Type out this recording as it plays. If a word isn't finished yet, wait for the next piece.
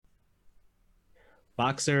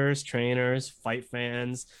Boxers, trainers, fight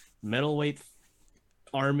fans, middleweight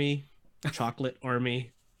army, chocolate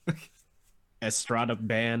army, Estrada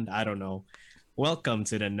band. I don't know. Welcome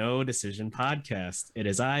to the No Decision Podcast. It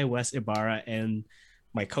is I, Wes Ibarra, and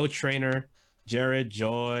my co-trainer, Jared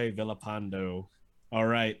Joy Villapando. All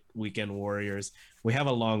right, weekend warriors. We have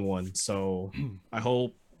a long one, so I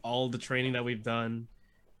hope all the training that we've done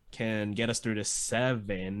can get us through the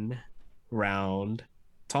 7 round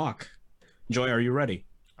talk. Joy, are you ready?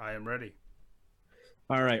 I am ready.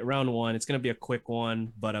 All right, round one. It's going to be a quick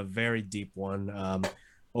one, but a very deep one.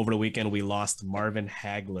 Over the weekend, we lost Marvin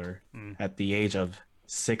Hagler Mm, at the age of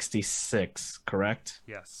 66, correct?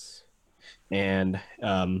 yes. And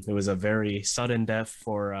it was a very sudden death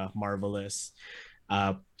for Marvelous.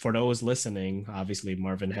 For those listening, obviously,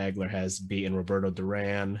 Marvin Hagler has beaten Roberto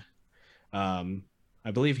Duran. Um,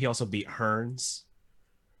 I believe he also beat Hearns,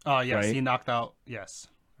 Yes, he right? knocked out. Yes,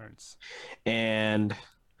 Ernst. And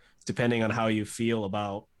depending on how you feel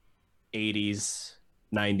about 80s,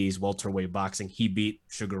 90s welterweight boxing, he beat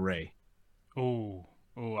Sugar Ray. Ooh,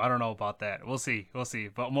 ooh. I don't know about that. We'll see. We'll see.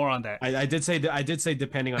 But more on that. I did say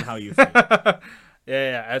depending on how you feel, Yeah,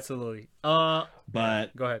 yeah, absolutely. Yeah.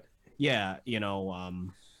 but Go ahead. yeah,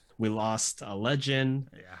 we lost a legend.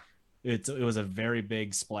 Yeah. It was a very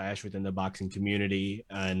big splash within the boxing community,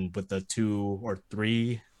 and with the 2 or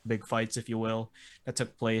 3 big fights, if you will, that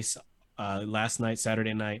took place last night,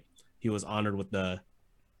 Saturday night, he was honored with the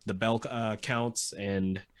bell counts,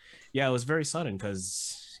 and yeah, it was very sudden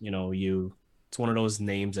because you it's one of those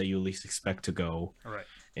names that you least expect to go, All right.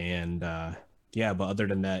 and yeah, but other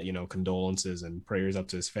than that, condolences and prayers up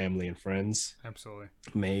to his family and friends. Absolutely.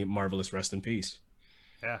 May Marvelous rest in peace.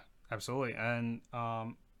 Yeah. Absolutely. And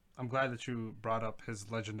I'm glad that you brought up his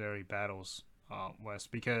legendary battles, Wes,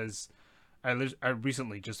 because I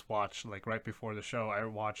recently just watched, like right before the show, I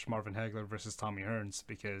watched Marvin Hagler versus Tommy Hearns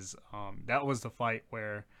because that was the fight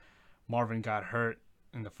where Marvin got hurt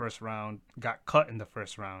in the first round, got cut in the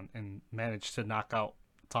first round, and managed to knock out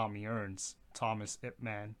Thomas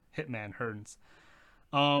Hitman Hearns.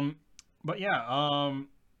 Um, but yeah,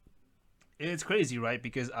 it's crazy, right?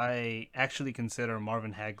 Because I actually consider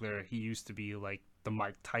Marvin Hagler. He used to be like the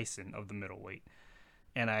Mike Tyson of the middleweight,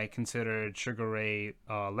 and I considered Sugar Ray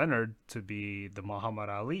Leonard to be the Muhammad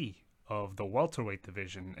Ali of the welterweight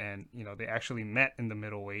division, and they actually met in the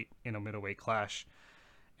middleweight in a middleweight clash.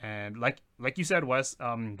 And like you said, Wes,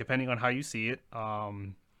 depending on how you see it,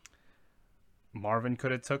 Marvin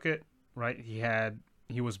could have took it, right?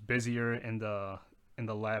 He was busier in the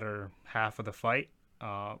latter half of the fight,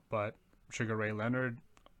 but Sugar Ray Leonard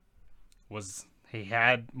was he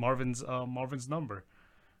had Marvin's number.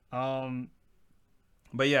 Um,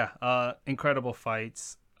 but yeah, incredible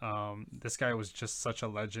fights. This guy was just such a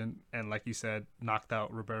legend, and like you said, knocked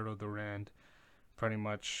out Roberto Duran, pretty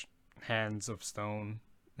much hands of stone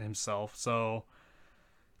himself. So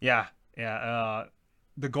yeah, yeah.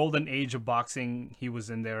 The golden age of boxing, he was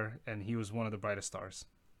in there, and he was one of the brightest stars.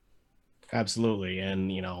 Absolutely,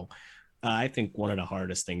 and I think one of the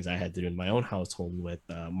hardest things I had to do in my own household with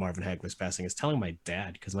Marvin Hagler's passing is telling my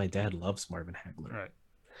dad, because my dad loves Marvin Hagler. Right.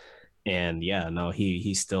 And yeah, no,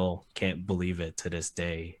 he still can't believe it to this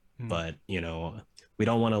day. Mm, But we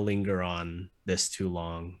don't want to linger on this too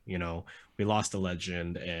long. We lost a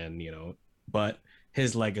legend, and but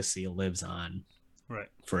his legacy lives on right.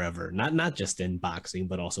 forever. Not just in boxing,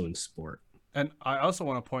 but also in sport. And I also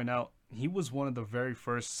want to point out he was one of the very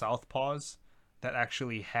first southpaws that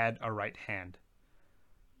actually had a right hand.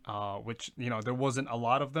 Which there wasn't a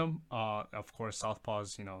lot of them. Of course,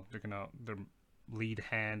 southpaws, their lead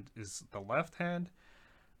hand is the left hand,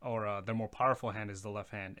 or their more powerful hand is the left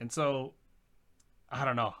hand. And so I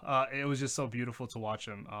don't know. It was just so beautiful to watch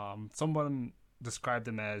him. Someone described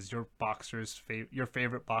him as your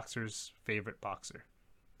favorite boxer's favorite boxer.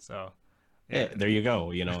 So Yeah, yeah, there you go.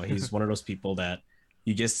 He's one of those people that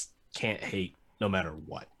you just can't hate no matter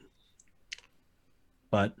what.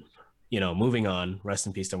 But moving on. Rest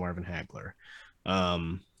in peace to Marvin Hagler.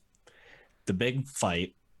 Um, the big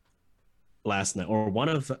fight last night, or one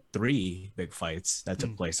of 3 big fights that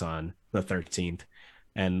took mm, place on the 13th.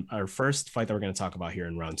 And our first fight that we're going to talk about here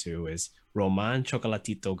in round 2 is Roman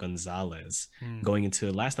Chocolatito Gonzalez mm, going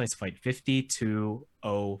into last night's fight 50-0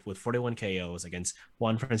 with 41 KOs against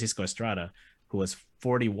Juan Francisco Estrada, who was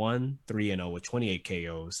 41 3-0 with 28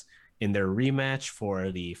 KOs in their rematch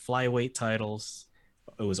for the flyweight titles.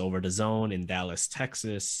 It was over the zone in Dallas,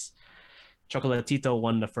 Texas. Chocolatito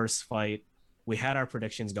won the first fight. We had our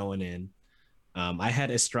predictions going in. I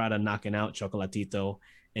had Estrada knocking out Chocolatito.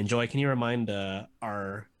 And Joy, can you remind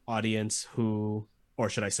our audience who, or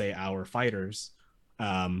should I say our fighters,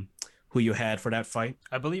 um, who you had for that fight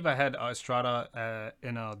I believe I had Estrada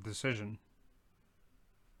in a decision.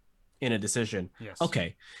 in a decision. Yes.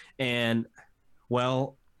 Okay. And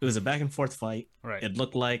well, it was a back and forth fight. Right. It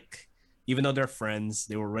looked like even though they're friends,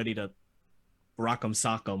 they were ready to rock'em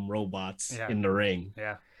sock'em robots Yeah. in the ring.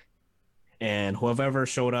 Yeah. And whoever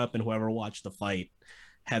showed up and whoever watched the fight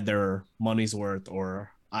had their money's worth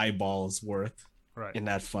or eyeballs worth Right. in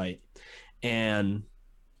that fight. And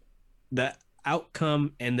the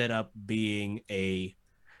outcome ended up being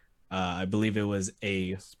I believe it was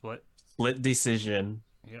a Split. split decision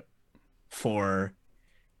Yep. for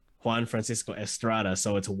Juan Francisco Estrada.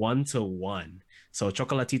 So it's 1-1. So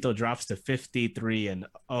Chocolatito drops to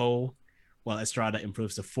 53-0, while Estrada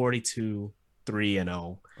improves to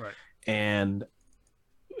 42-3-0. Right. And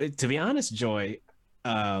to be honest, Joy,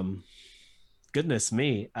 um, goodness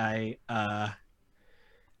me, I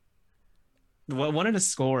one of the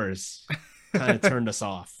scores kind of turned us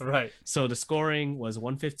off. Right. So the scoring was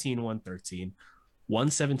 115-113,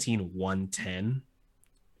 117-110,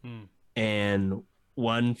 Mm. and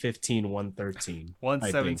 115-113.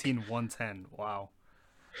 117, 110. Wow.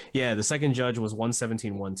 Yeah, the second judge was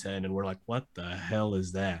 117-110, and we're like, what the hell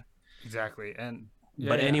is that? Exactly. And yeah,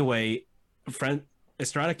 But yeah. anyway, friend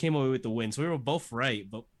Estrada came away with the win. So we were both right,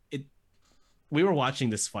 but we were watching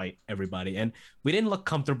this fight, everybody, and we didn't look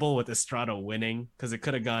comfortable with Estrada winning because it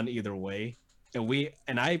could have gone either way.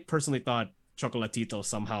 And I personally thought Chocolatito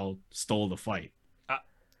somehow stole the fight.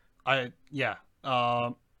 Yeah.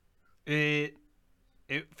 It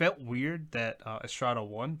it felt weird that Estrada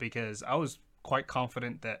won because I was quite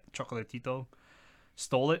confident that Chocolatito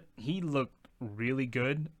stole it. He looked really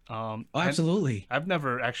good. Oh, absolutely. I've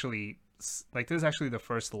never actually like this is actually the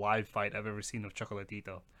first live fight I've ever seen of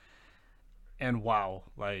Chocolatito, and wow,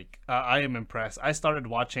 like I am impressed. I started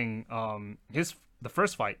watching the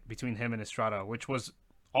first fight between him and Estrada, which was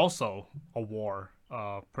also a war,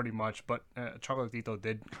 pretty much. But Chocolatito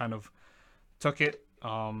did kind of took it,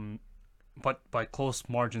 but by close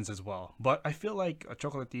margins as well. But I feel like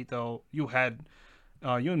Chocolatito, you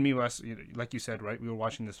and me, Wes, like you said, right? We were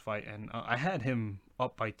watching this fight, and I had him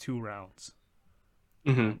up by 2 rounds,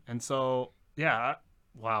 Mm-hmm. and so yeah,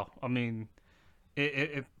 wow. I mean,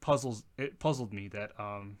 it puzzled me that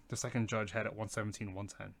the second judge had it 117,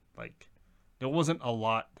 110. Like, there wasn't a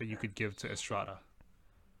lot that you could give to Estrada.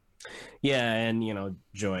 Yeah, and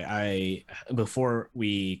Joy, I before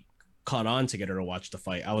we caught on together to watch the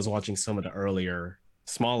fight, I was watching some of the earlier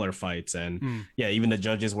smaller fights, and Mm, yeah, even the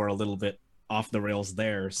judges were a little bit off the rails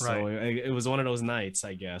there. right, So it was one of those nights,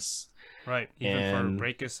 I guess. right. Even for And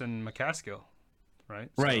Braekhus and McCaskill, right?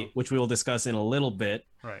 right, So, which we will discuss in a little bit.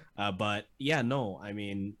 right. But yeah, no, I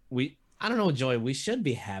mean, I don't know, Joy, we should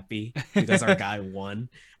be happy because our guy won,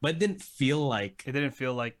 but It didn't feel like it didn't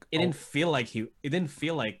feel like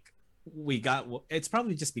we got, it's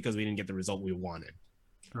probably just because we didn't get the result we wanted.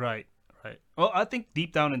 right, right. Well, I think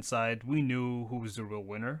deep down inside, we knew who was the real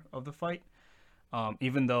winner of the fight.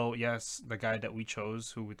 Even though, yes, the guy that we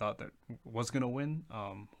chose, who we thought that was gonna win,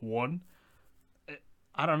 won.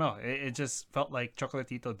 I don't know. It just felt like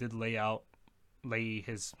Chocolatito did lay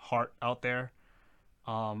his heart out there,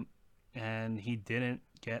 um, and he didn't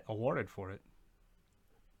get awarded for it.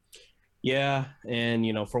 Yeah, and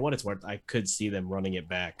for what it's worth, I could see them running it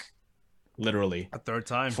back literally A third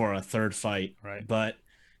time, for a third fight, right? but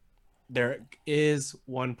there is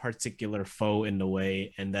one particular foe in the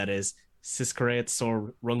way, and that is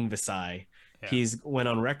Siskaretso Rungvisai. Yeah, He's went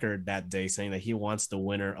on record that day saying that he wants the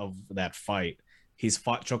winner of that fight. He's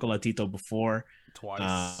fought Chocolatito before,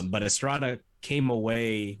 twice. but Estrada came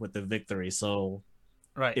away with the victory. So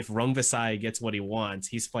Right. if Rungvisai gets what he wants,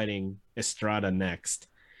 he's fighting Estrada next.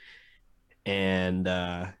 And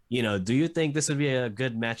do you think this would be a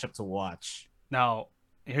good matchup to watch? Now,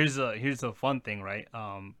 here's a fun thing, right?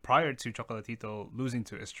 Prior to Chocolatito losing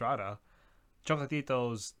to Estrada,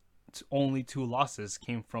 Chocolatito's only 2 losses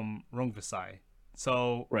came from Rungvisai.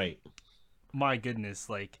 So Right. my goodness,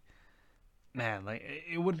 like, man, like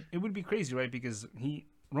it would be crazy, right? Because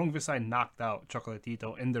Rungvisai knocked out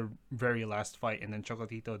Chocolatito in the very last fight, and then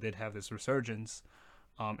Chocolatito did have this resurgence,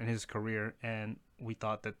 in his career, and we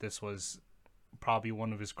thought that this was probably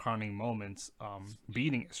one of his crowning moments,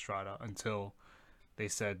 beating Estrada until they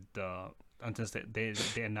said until they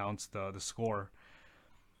announced the score.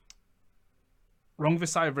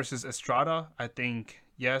 Rungvisai versus Estrada, I think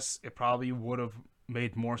yes, it probably would have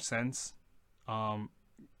made more sense, um,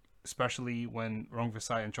 especially when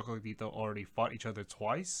Rungvisai and Chocolatito already fought each other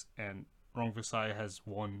twice, and Rungvisai has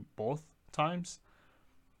won both times.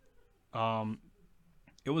 Um,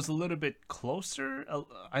 it was a little bit closer.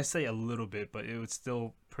 I say a little bit, but it was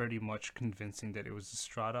still pretty much convincing that it was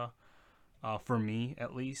Estrada. for me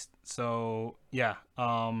at least. So yeah,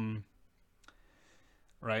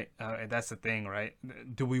 right. That's the thing, right?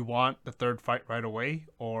 Do we want the third fight right away,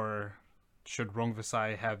 or should Rong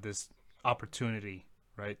Visai have this opportunity,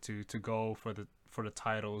 right, to go for the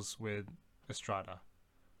titles with Estrada?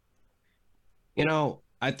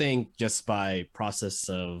 I think just by process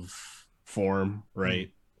of form, Hmm.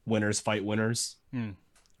 right? Winners fight winners, Hmm.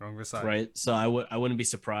 Rong Visai. right? So I wouldn't be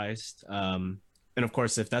surprised. And of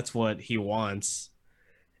course, if that's what he wants,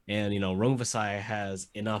 and Rung Vasai has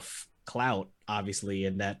enough clout, obviously,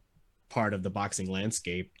 in that part of the boxing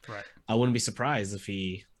landscape, Right. I wouldn't be surprised if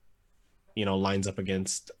he, lines up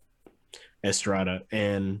against Estrada.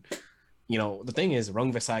 And the thing is,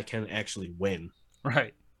 Rung Vasai can actually win.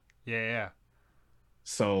 Right. Yeah. Yeah.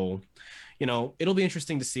 So it'll be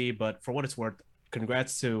interesting to see. But for what it's worth,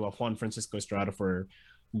 congrats to Juan Francisco Estrada for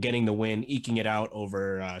getting the win, eking it out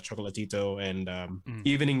over Chocolatito, and Mm.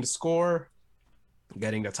 evening the score,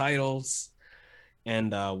 getting the titles.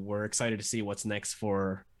 And we're excited to see what's next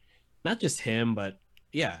for not just him, but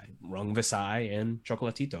yeah, Rung Visai and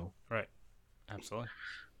Chocolatito. Right. Absolutely.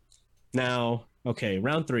 Now, okay,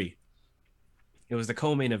 round three. It was the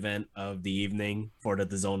co-main event of the evening for the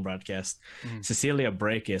DAZN broadcast. Mm. Cecilia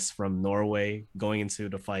Braekhus from Norway going into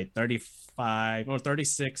the fight 35 or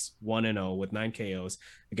 36 1-0 with 9 KOs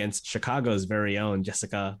against Chicago's very own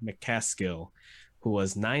Jessica McCaskill, who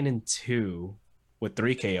was 9-2 with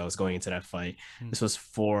 3 KOs going into that fight. Mm. This was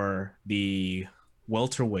for the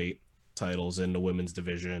welterweight titles in the women's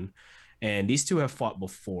division. And these two have fought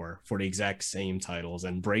before for the exact same titles,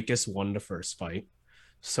 and Braekhus won the first fight.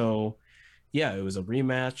 So yeah, it was a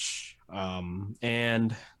rematch.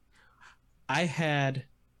 And I had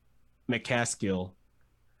McCaskill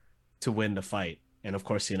to win the fight. And of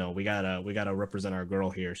course, we gotta represent our girl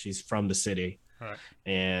here. She's from the city. Right.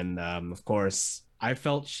 And of course, I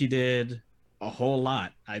felt she did a whole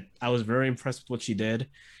lot. I was very impressed with what she did.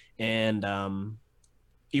 And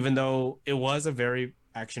even though it was a very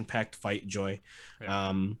action-packed fight, Joy, Yeah.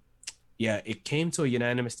 um, yeah, it came to a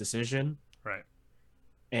unanimous decision Right.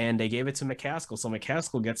 and they gave it to McCaskill. So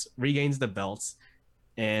McCaskill regains the belts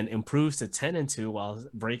and improves to 10-2, while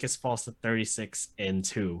Braekhus falls to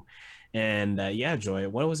 36-2. And yeah, Joy,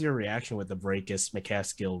 what was your reaction with the Braekhus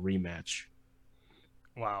McCaskill rematch?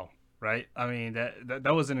 Wow. Right. I mean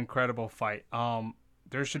that was an incredible fight.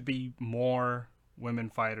 There should be more women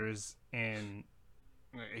fighters in.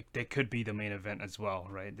 They could be the main event as well,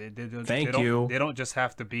 right? Thank you. they don't just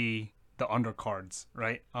have to be the undercards,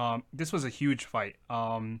 right? This was a huge fight.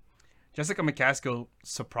 Jessica McCaskill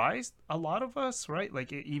surprised a lot of us, right?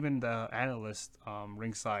 Like even the analyst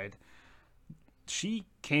ringside, she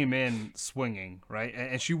came in swinging, right?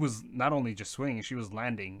 And she was not only just swinging, she was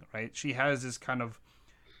landing, right? She has this kind of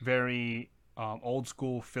very old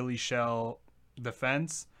school Philly shell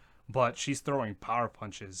defense, but she's throwing power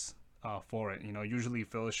punches for it. Usually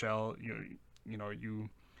Philly shell,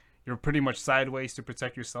 you're pretty much sideways to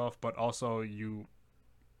protect yourself, but also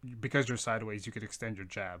because you're sideways, you could extend your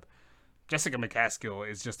jab. Jessica McCaskill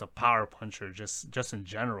is just a power puncher, just in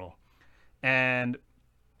general. And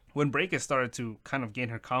when Braekhus started to kind of gain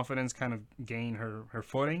her confidence, kind of gain her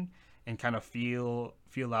footing, and kind of feel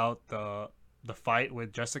out the fight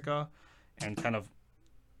with Jessica, and kind of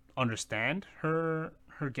understand her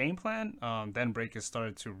game plan, then Braekhus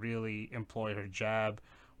started to really employ her jab,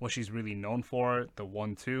 what she's really known for, the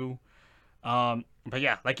 1-2. But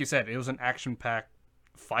yeah, like you said, it was an action packed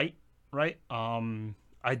fight, right?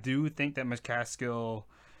 I do think that McCaskill,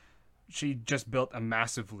 she just built a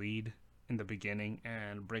massive lead in the beginning,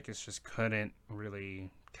 and Braekhus just couldn't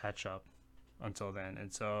really catch up until then.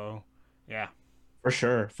 And so, yeah. For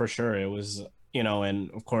sure, for sure. It was,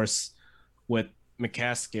 and of course, with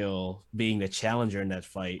McCaskill being the challenger in that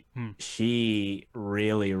fight, Hmm. she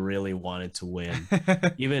really, really wanted to win.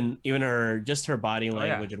 Even her body Oh yeah,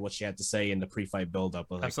 language and what she had to say in the pre-fight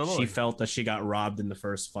buildup, like she absolutely. felt that she got robbed in the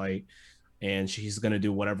first fight, and she's gonna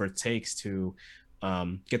do whatever it takes to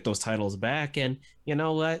get those titles back. And you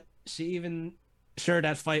know what? She even sure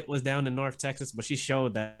that fight was down in North Texas, but she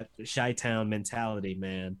showed that Chi-Town mentality,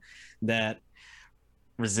 man, that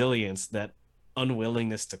resilience, that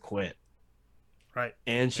unwillingness to quit. Right.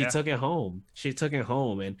 And she Yeah. took it home. She took it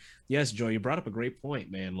home. And yes, Joe, you brought up a great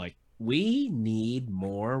point, man. Like, we need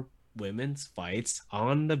more women's fights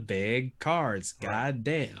on the big cards. Right. God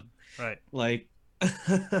damn. Right. Like,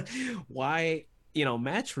 why,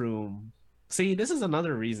 Matchroom. See, this is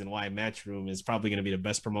another reason why Matchroom is probably going to be the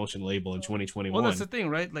best promotion label in Well, that's 2021. the thing,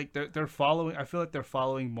 right? Like they're following. I feel like they're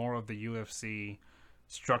following more of the UFC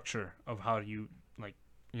structure of how you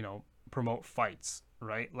promote fights,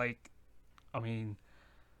 right? Like, I mean,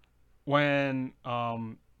 when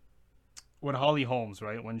Holly Holmes,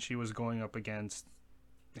 right, when she was going up against,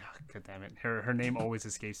 God damn it, her name always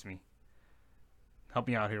escapes me. Help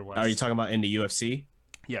me out here, Are you Wes. talking about in the UFC?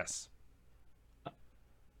 Yes,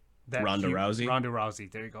 Ronda Rousey? Ronda Rousey.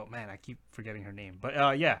 There you go, man. I keep forgetting her name,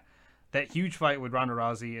 but yeah, that huge fight with Ronda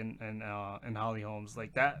Rousey and Holly Holmes,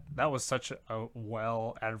 like that was such a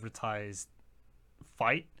well advertised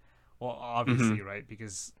fight. Well, Mm-hmm. obviously, right,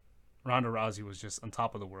 because Ronda Rousey was just on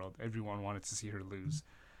top of the world. Everyone wanted to see her lose,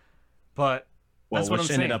 but Well, that's what I'm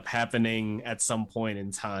which ended saying. up happening at some point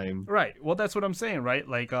in time. Right. Well, that's what I'm saying, right?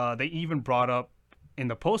 Like, they even brought up in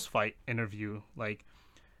the post-fight interview, like,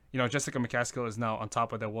 Jessica McCaskill is now on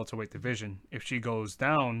top of that welterweight division. If she goes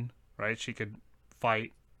down, right, she could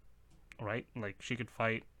fight, right? Like, she could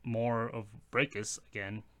fight more of Braekhus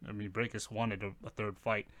again. I mean, Braekhus wanted a third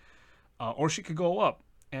fight, or she could go up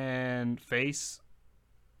and face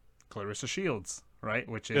Clarissa Shields, right?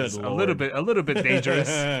 Which Good is lord. a little bit dangerous,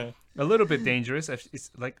 a little bit dangerous.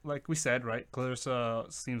 It's like we said, right? Clarissa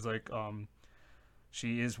seems like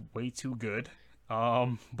she is way too good.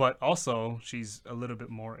 But also she's a little bit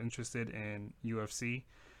more interested in UFC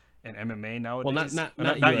and MMA Well, not nowadays. not Not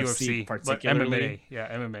not not UFC UFC, but MMA. particularly.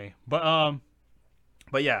 Yeah, MMA.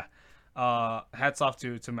 But yeah, hats off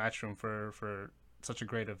to Matchroom for such a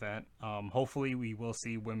great event. Hopefully we will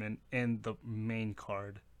see women in the main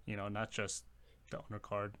card. Not just the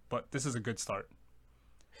undercard. But this is a good start.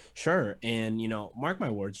 Sure, and mark my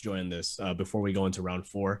words, join this before we go into round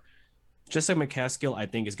four. Jessica McCaskill, I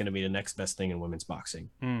think, is going to be the next best thing in women's boxing.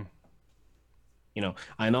 Mm.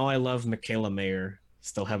 I know I love Michaela Mayer,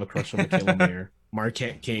 still have a crush on Michaela Mayer.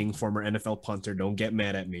 Marquette King, former NFL punter, don't get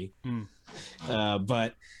mad at me. Mm.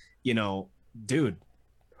 But, you know, dude,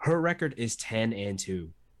 her record is 10-2,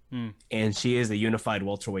 Mm. and she is the unified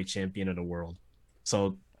welterweight champion of the world.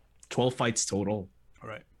 So 12 fights total. All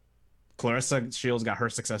right. Clarissa Shields got her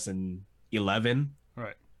success in 11. All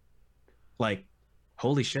right. Like,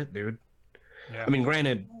 holy shit, dude. Yeah. I mean,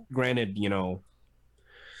 granted,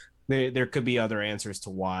 there could be other answers to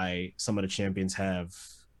why some of the champions have,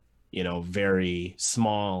 very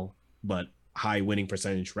small but high winning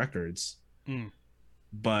percentage records. Mm.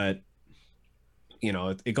 But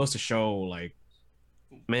it goes to show, like,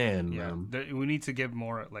 man, Yeah, we need to give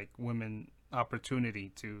more like women opportunity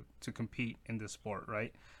to compete in this sport,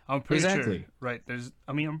 right? I'm pretty sure, exactly. right?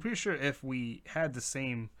 I'm pretty sure if we had the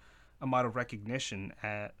same amount of recognition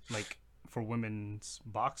at like for women's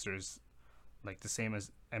boxers, like the same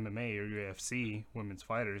as MMA or UFC women's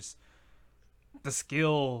fighters, the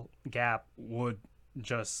skill gap would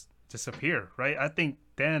just disappear, right? I think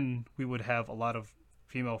then we would have a lot of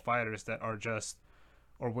female fighters that are just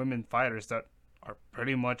or women fighters that are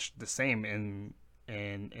pretty much the same in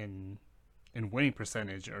winning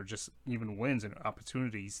percentage or just even wins and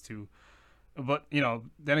opportunities to. But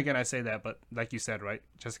then again, I say that, but like you said, right,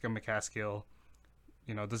 Jessica McCaskill,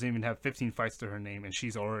 doesn't even have 15 fights to her name, and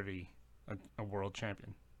she's already a world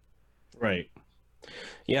champion. Right.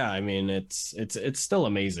 Yeah, I mean, it's still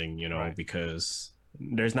amazing, Right. because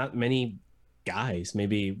there's not many guys,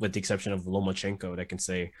 maybe with the exception of Lomachenko, that can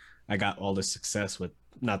say I got all this success with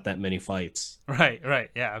not that many fights. Right.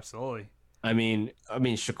 Right. Yeah. Absolutely. I mean,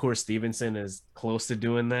 Shakur Stevenson is close to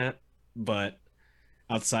doing that, but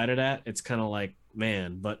outside of that, it's kind of like,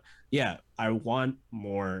 man. But yeah, I want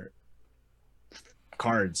more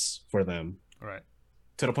cards for them Right.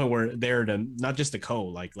 to the point where they're not just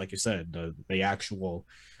the like you said, the actual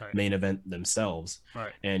Right. main event themselves.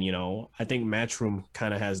 Right. And I think Matchroom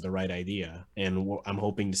kind of has the right idea, and I'm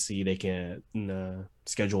hoping to see they can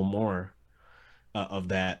schedule more of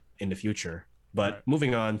that in the future. But Right.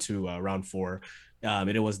 moving on to round four,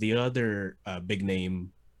 it was the other big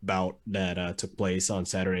name bout that took place on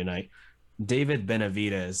Saturday night. David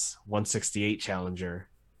Benavidez, 168 challenger,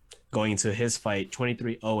 going into his fight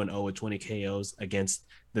 23-0-0 with 20 KOs against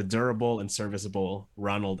the durable and serviceable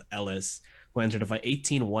Ronald Ellis, who entered the fight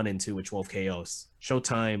 18-1-2 with 12 KOs.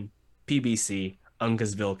 Showtime, PBC,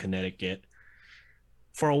 Uncasville, Connecticut.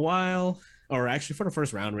 For a while, or actually for the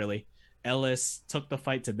first round, really, Ellis took the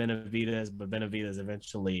fight to Benavidez, but Benavidez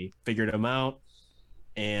eventually figured him out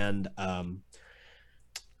and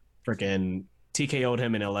freaking TKO'd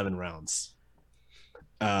him in 11 rounds.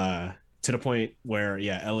 To the point where,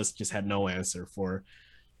 yeah, Ellis just had no answer for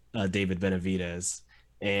David Benavidez.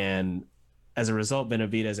 And as a result,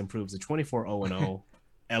 Benavidez improves to 24-0-0.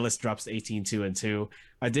 Ellis drops 18-2-2.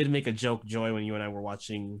 I did make a joke, Joy, when you and I were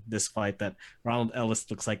watching this fight, that Ronald Ellis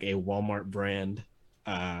looks like a Walmart brand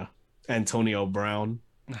Antonio Brown.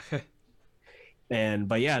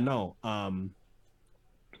 But yeah, no.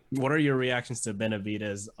 What are your reactions to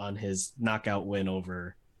Benavidez on his knockout win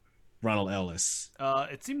over Ronald Ellis?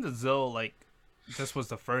 It seemed as though like this was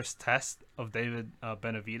the first test of David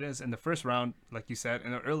Benavidez in the first round. Like you said,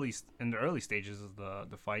 in the early stages of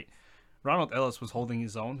the fight, Ronald Ellis was holding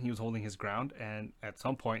his own. He was holding his ground, and at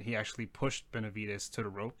some point, he actually pushed Benavidez to the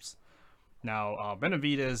ropes. Now,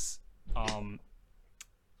 Benavidez, um,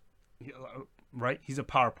 right? He's a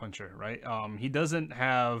power puncher, right? He doesn't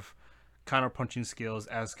have counter punching skills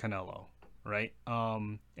as Canelo, right?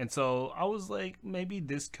 And so I was like, maybe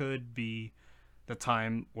this could be the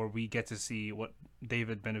time where we get to see what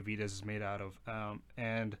David Benavidez is made out of.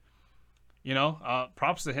 And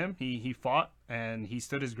props to him. He fought and he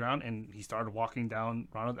stood his ground and he started walking down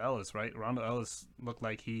Ronald Ellis. Right, Ronald Ellis looked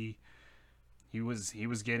like he was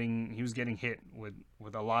getting hit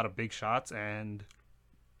with a lot of big shots and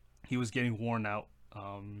he was getting worn out.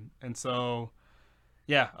 And so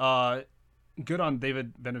yeah, good on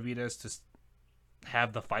David Benavidez to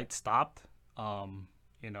have the fight stopped.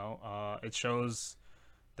 It shows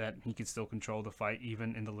that he can still control the fight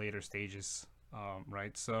even in the later stages.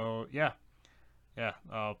 Right, so yeah.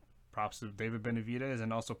 Props to David Benavidez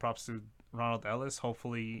and also props to Ronald Ellis.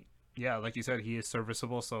 Hopefully, yeah, like you said, he is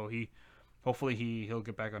serviceable, so he'll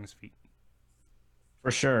get back on his feet.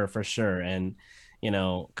 For sure, for sure. And,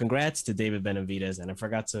 congrats to David Benavidez. And I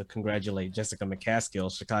forgot to congratulate Jessica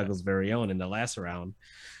McCaskill, Chicago's very own, in the last round.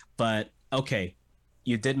 But, okay,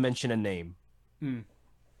 you did mention a name. Mm.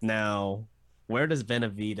 Now, where does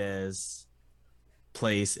Benavidez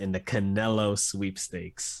place in the Canelo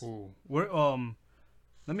sweepstakes? Ooh.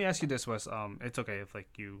 Let me ask you this, Wes. It's okay if like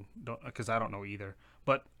you don't, because I don't know either.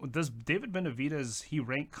 But does David Benavidez he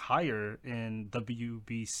rank higher in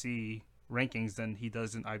WBC rankings than he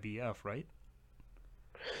does in IBF? Right?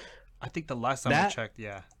 I think the last time I checked,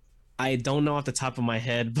 yeah. I don't know off the top of my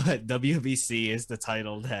head, but WBC is the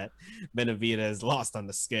title that Benavidez lost on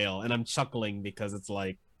the scale, and I'm chuckling because it's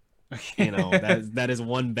like, that is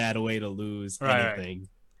one bad way to lose anything.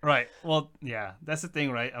 Right. Well, yeah, that's the thing,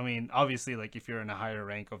 right? I mean, obviously, like if you're in a higher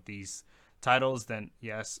rank of these titles, then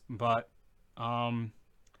yes, but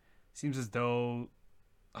seems as though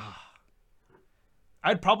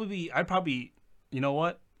I'd probably, you know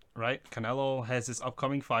what, right? Canelo has this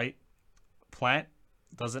upcoming fight. Plant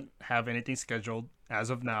doesn't have anything scheduled as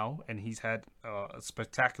of now, and he's had a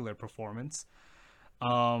spectacular performance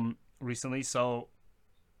recently. So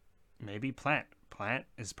maybe Plant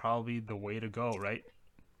is probably the way to go, right?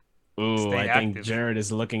 Ooh, I think Jared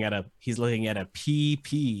is looking at a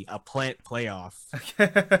PP, a Plant playoff.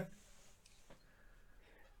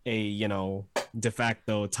 A de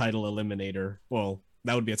facto title eliminator. Well,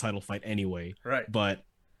 that would be a title fight anyway. Right. But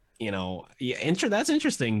that's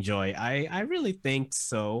interesting, Joy. I really think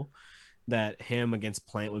so that him against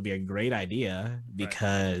Plant would be a great idea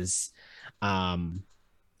because Plant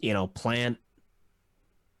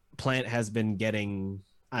has been getting,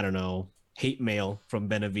 I don't know, hate mail from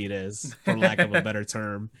Benavidez, for lack of a better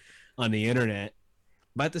term, on the internet.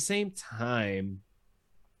 But at the same time,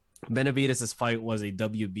 Benavidez's fight was a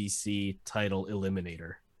WBC title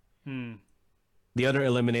eliminator. The other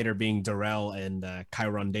eliminator being Darrell and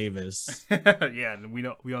Kyron Davis. Yeah,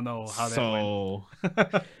 we all know how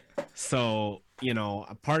that went. So,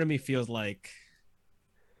 a part of me feels like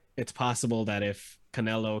it's possible that if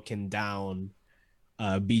Canelo can down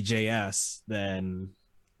BJS, then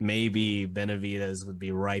maybe Benavidez would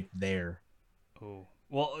be right there. Oh,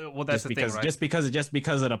 well, that's the thing, right? Just because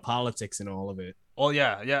of the politics and all of it. Well,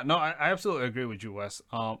 yeah. No, I absolutely agree with you, Wes.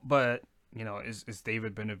 But is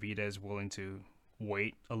David Benavidez willing to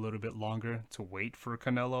wait a little bit longer to wait for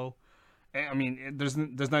Canelo? I mean, there's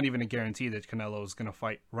not even a guarantee that Canelo is gonna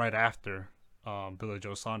fight right after Billy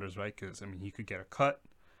Joe Saunders, right? Because I mean, he could get a cut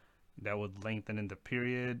that would lengthen in the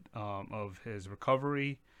period of his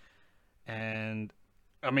recovery, and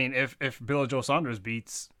I mean, if Billy Joe Saunders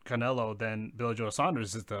beats Canelo, then Billy Joe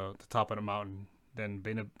Saunders is the top of the mountain. Then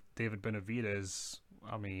David Benavidez,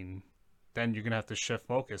 I mean, then you're gonna have to shift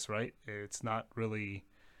focus, right? It's not really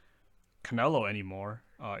Canelo anymore.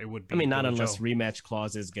 It would be. I mean, not Billy unless Joe. rematch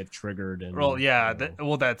clauses get triggered. And Well, yeah.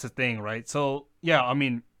 That's the thing, right? So, yeah. I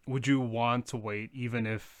mean, would you want to wait, even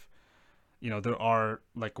if there are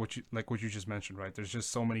like what you just mentioned, right? There's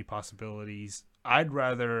just so many possibilities. I'd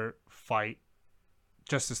rather fight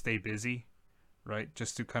just to stay busy, right?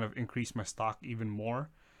 Just to kind of increase my stock even more.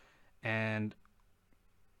 And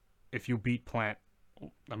if you beat Plant,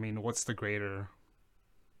 I mean, what's the greater,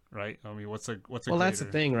 right? I mean, what's a well, greater... that's the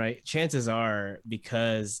thing, right? Chances are,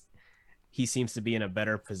 because he seems to be in a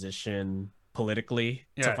better position politically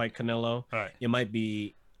to fight Canelo, right. It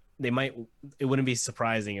wouldn't be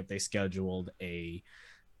surprising if they scheduled a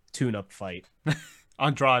tune-up fight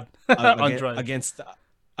Andrade against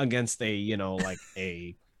against a like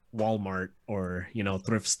a Walmart or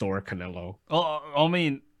thrift store Canelo. Oh, I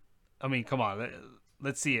mean, come on.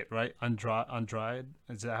 Let's see it, right? Andrade.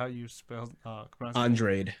 Is that how you spell pronounce his name?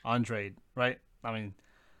 Andrade. Andrade, right? I mean,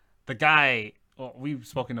 the guy. Well, we've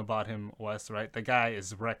spoken about him, Wes, right? The guy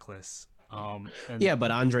is reckless. And Yeah, but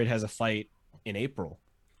Andrade has a fight in April.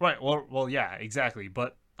 right. Well, yeah, exactly.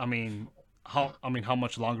 But how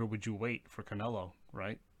much longer would you wait for Canelo,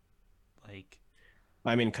 right? Like,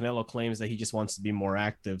 I mean, Canelo claims that he just wants to be more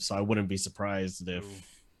active, so I wouldn't be surprised if ooh.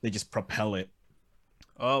 they just propel it.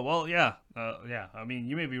 Oh well, yeah, yeah. I mean,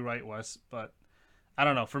 you may be right, Wes, but I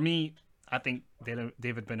don't know. For me, I think David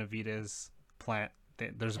Benavidez, Plant.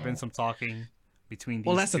 There's been some talking between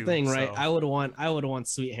Well, these that's the two, thing, right? so I would want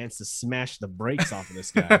Sweet Hands to smash the brakes off of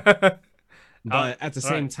this guy. But right. at the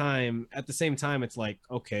same time, it's like,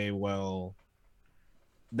 okay, well,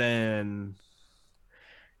 then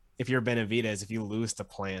if you're Benavidez, if you lose to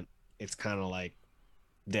Plant, it's kind of like,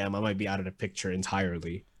 damn, I might be out of the picture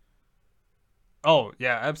entirely. Oh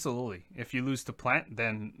yeah, absolutely. If you lose to Plant,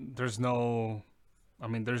 then there's no. I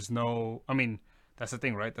mean, there's no. I mean, that's the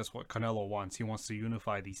thing, right? That's what Canelo wants. He wants to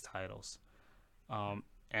unify these titles.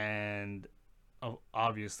 And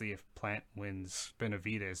obviously, if Plant wins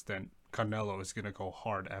Benavidez, then Canelo is gonna go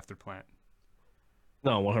hard after Plant.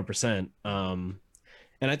 No, 100%. And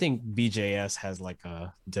I think BJS has like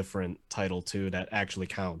a different title too that actually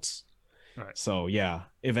counts. Right. So yeah,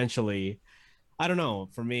 eventually, I don't know.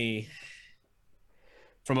 For me,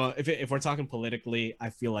 if we're talking politically, I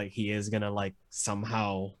feel like he is gonna like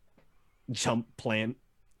somehow jump Plant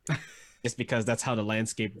just because that's how the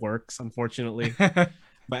landscape works, unfortunately.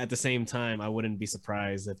 But at the same time, I wouldn't be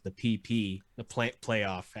surprised if the PP, the Plant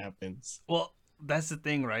playoff happens. Well, that's the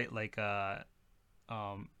thing, right? Like, I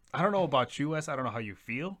don't know about you, Wes. I don't know how you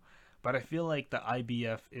feel, but I feel like the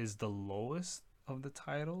IBF is the lowest of the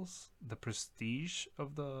titles, the prestige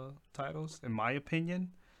of the titles, in my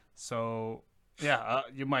opinion. So, yeah,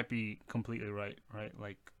 you might be completely right, right?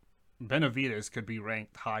 Like, Benavidez could be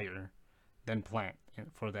ranked higher than Plant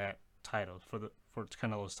for that title, for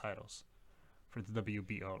Canelo's titles, for the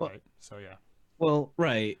WBO, Well, right? So, yeah. well,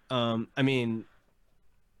 right. I mean,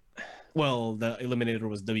 well, the eliminator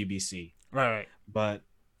was WBC, Right, but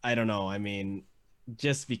I don't know. I mean,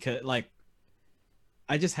 just because like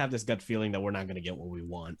I just have this gut feeling that we're not gonna get what we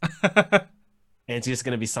want, right. and it's just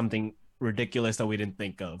gonna be something ridiculous that we didn't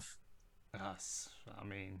think of. Yes, I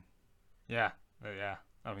mean, yeah, yeah.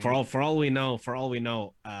 I For mean, all we know,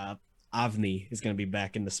 Avni is gonna be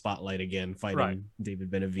back in the spotlight again, right. fighting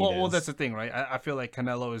David Well, that's Benavidez. the thing, right? I feel like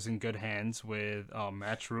Canelo is in good hands with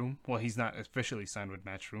Matchroom. Well, he's not officially signed with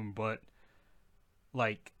Matchroom, but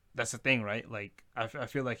like that's the thing, right? Like I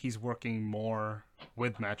feel like he's working more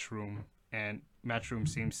with Matchroom, and Matchroom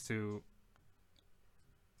seems to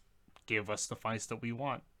give us the fights that we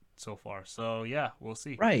want so far. So yeah, we'll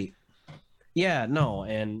see. Right. Yeah. No.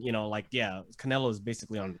 And like, yeah, Canelo is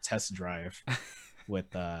basically on the test drive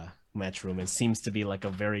with Matchroom. It seems to be like a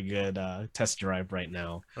very good test drive right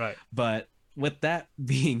now. Right. But with that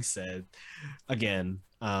being said, again,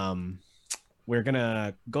 we're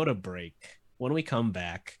gonna go to break. When we come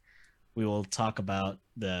back, we will talk about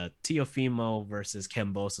the Teofimo versus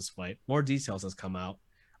Cambosis fight. More details has come out.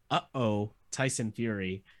 Tyson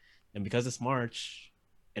Fury. And because it's March,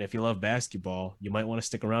 and if you love basketball, you might want to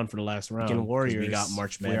stick around for the last round. Weekend Warriors, Warriors. we got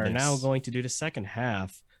March Madness. We are now going to do the second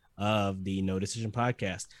half of the No Decision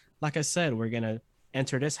podcast. Like I said, we're going to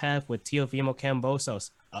enter this half with Teofimo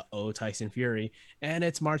Cambosos. Tyson Fury. And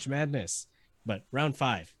it's March Madness. But round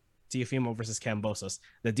 5, Teofimo versus Cambosos.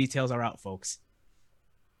 The details are out, folks.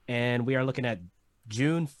 And we are looking at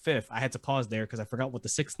June 5th. I had to pause there because I forgot what the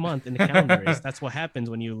 6th month in the calendar is. That's what happens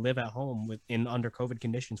when you live at home in under COVID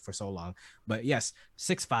conditions for so long. But yes,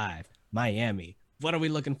 6-5, Miami. What are we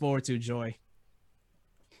looking forward to, Joy?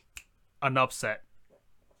 An upset.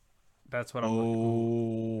 That's what I'm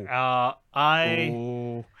looking.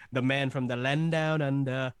 The man from the land down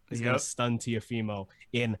under is gonna Yep. stun Teofimo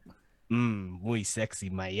in muy sexy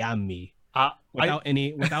Miami. I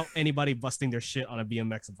Without anybody busting their shit on a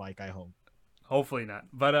BMX bike, I hope. hopefully not.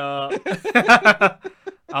 But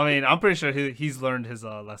I mean, I'm pretty sure he's learned his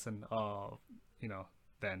lesson.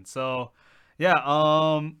 Then. So, yeah.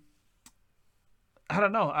 I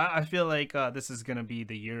don't know. I feel like this is gonna be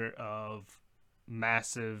the year of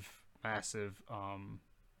massive,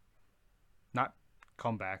 not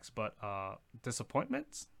comebacks, but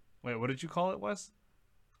disappointments. Wait, what did you call it, Wes?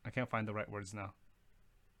 I can't find the right words now.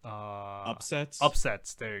 Upsets.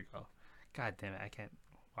 Upsets. There you go. God damn it, I can't.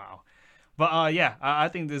 Wow. But yeah, I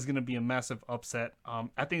think there's gonna be a massive upset.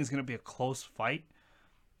 I think it's gonna be a close fight.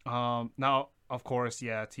 Now of course,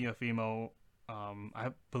 yeah, Teofimo. I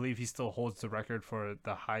believe he still holds the record for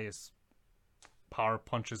the highest power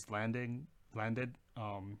punches landed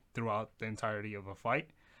throughout the entirety of a fight.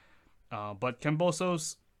 But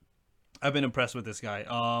Cambosos, I've been impressed with this guy.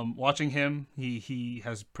 Watching him, he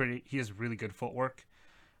has really good footwork,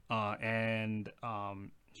 and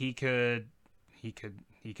he could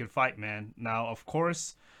fight, man. Now, of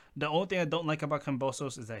course, the only thing I don't like about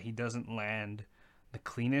Cambosos is that he doesn't land the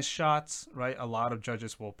cleanest shots. Right, a lot of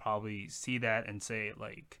judges will probably see that and say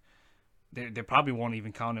like they probably won't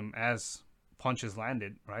even count him as punches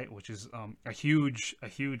landed, right? Which is a huge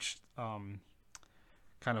kind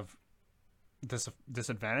of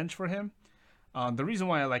disadvantage for him. The reason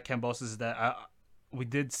why I like Cambosos is that we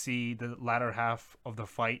did see the latter half of the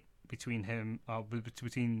fight between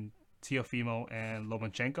between Teofimo and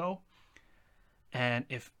Lomachenko, and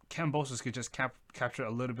if Cambosos could just capture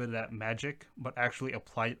a little bit of that magic, but actually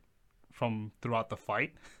apply it from throughout the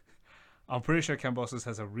fight, I'm pretty sure Cambosos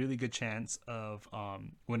has a really good chance of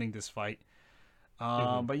winning this fight.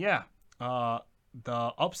 But yeah,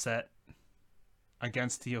 the upset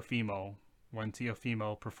against Teofimo when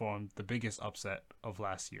Teofimo performed the biggest upset of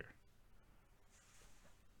last year.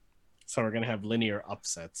 So we're gonna have linear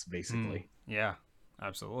upsets, basically. Yeah,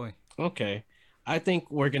 absolutely. Okay. I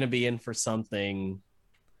think we're gonna be in for something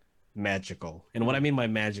magical. And what I mean by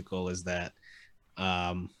magical is that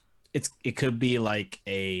it could be like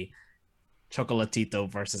a Chocolatito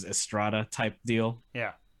versus Estrada type deal.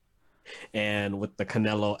 Yeah. And with the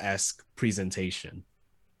Canelo-esque presentation.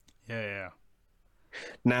 Yeah.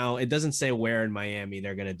 Now, it doesn't say where in Miami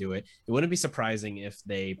they're going to do it. It wouldn't be surprising if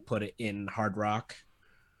they put it in Hard Rock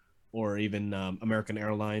or even American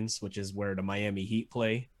Airlines, which is where the Miami Heat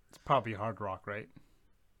play. It's probably Hard Rock, right?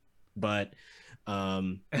 But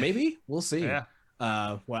maybe. We'll see. Yeah.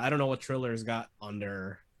 Well, I don't know what Triller's got on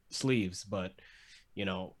their sleeves, but,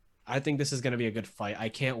 I think this is going to be a good fight. I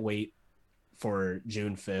can't wait for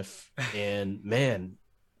June 5th. And, man,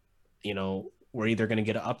 we're either going to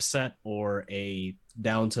get an upset or a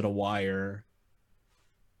down to the wire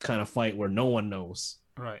kind of fight where no one knows.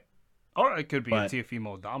 Right. Or it could be a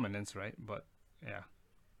Teofimo dominance, right? But yeah.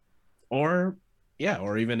 Or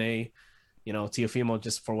even a, Teofimo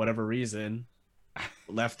just for whatever reason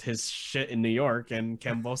left his shit in New York and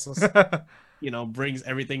Cambosos, brings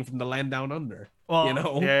everything from the land down under.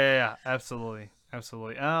 Well, yeah, absolutely.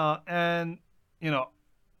 And,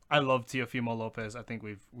 I love Teofimo Lopez. I think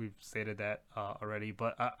we've stated that already,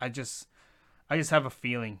 but I just have a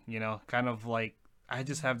feeling, kind of like I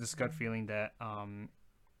just have this gut feeling that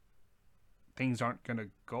things aren't gonna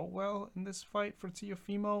go well in this fight for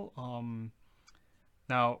Teofimo.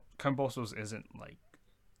 Now Kambosos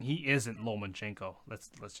he isn't Lomachenko.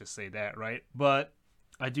 Let's just say that, right? But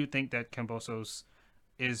I do think that Kambosos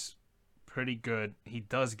is pretty good. He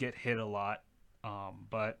does get hit a lot,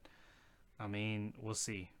 but I mean, we'll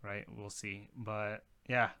see, right? We'll see. But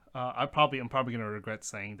yeah, I'm probably gonna regret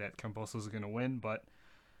saying that Cambosos is gonna win, but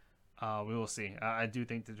we will see. I do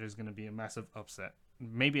think that there's gonna be a massive upset.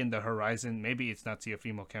 Maybe in the horizon. Maybe it's not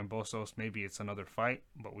Teofimo Cambosos. Maybe it's another fight,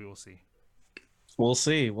 but we will see. We'll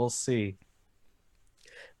see.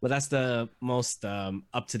 But that's the most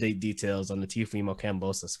up-to-date details on the Teofimo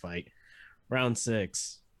Cambosos fight. Round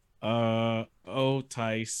 6.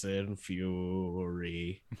 Tyson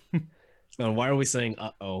Fury. So why are we saying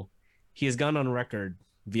uh-oh? He has gone on record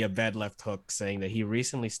via bad left hook saying that he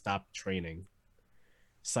recently stopped training,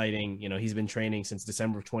 citing, he's been training since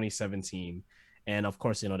December of 2017. And of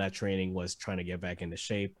course, that training was trying to get back into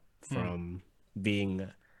shape from being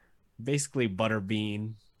basically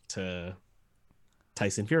Butterbean to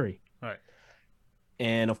Tyson Fury. Right.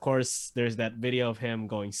 And of course, there's that video of him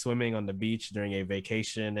going swimming on the beach during a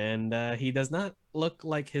vacation, and he does not look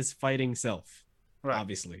like his fighting self,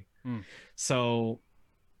 obviously. So,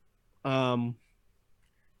 Joy,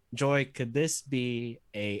 could this be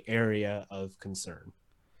a area of concern?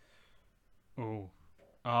 Oh,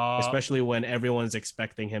 especially when everyone's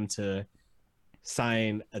expecting him to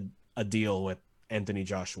sign a deal with Anthony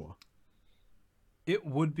Joshua. It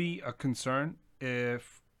would be a concern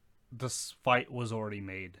if this fight was already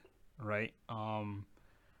made, right?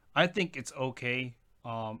 I think it's okay.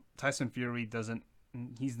 Tyson Fury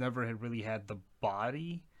he's never really had the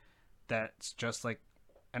body that's just like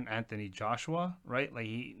an Anthony Joshua, right? Like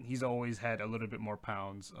he's always had a little bit more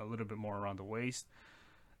pounds, a little bit more around the waist.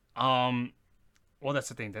 Well, that's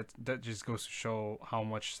the thing. That just goes to show how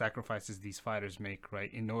much sacrifices these fighters make,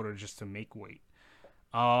 right, in order just to make weight.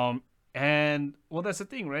 And well, that's the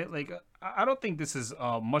thing, right? Like, I don't think this is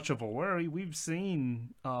much of a worry. We've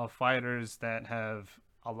seen fighters that have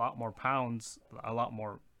a lot more pounds, a lot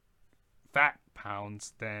more fat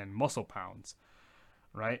pounds than muscle pounds,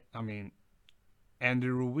 right? I mean, Andy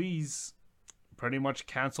Ruiz pretty much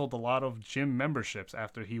canceled a lot of gym memberships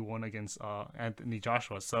after he won against Anthony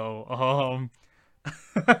Joshua. So,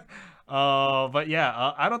 but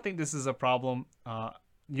yeah, I don't think this is a problem.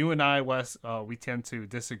 You and I, Wes, we tend to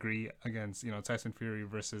disagree against Tyson Fury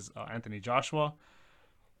versus Anthony Joshua.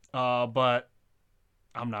 But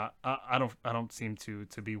I'm not. I don't seem to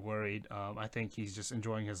be worried. I think he's just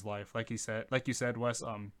enjoying his life. Like you said, Wes.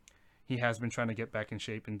 He has been trying to get back in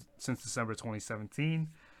shape since December 2017.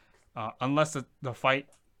 Unless the fight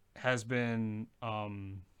has been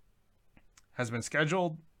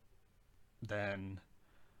scheduled, then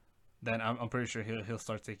I'm pretty sure he'll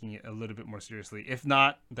start taking it a little bit more seriously. If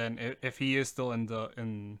not, then if he is still in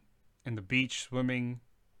the beach swimming,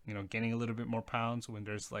 gaining a little bit more pounds when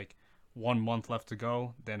there's like 1 month left to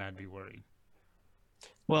go, then I'd be worried.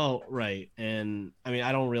 Well, right. And I mean,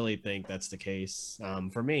 I don't really think that's the case.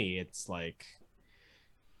 For me, it's like,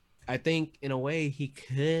 I think in a way he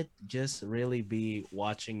could just really be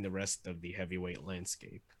watching the rest of the heavyweight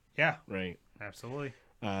landscape. Yeah, right. Absolutely.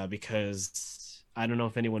 Because I don't know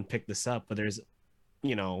if anyone picked this up, but there's,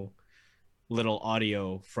 little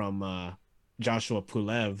audio from Joshua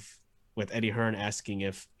Pulev with Eddie Hearn asking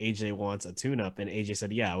if AJ wants a tune-up, and AJ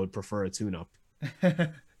said, "Yeah, I would prefer a tune-up."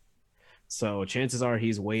 So chances are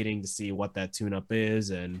he's waiting to see what that tune-up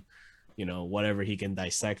is, and whatever he can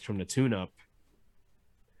dissect from the tune-up,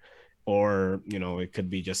 or it could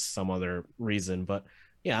be just some other reason. But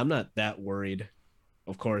yeah, I'm not that worried.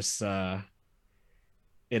 Of course,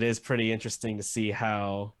 it is pretty interesting to see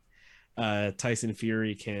how Tyson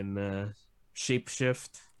Fury can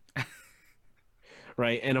shapeshift.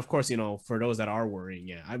 Right. And of course, for those that are worrying,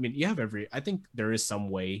 yeah, I mean, I think there is some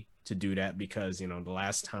way to do that because, the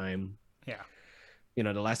last time, yeah,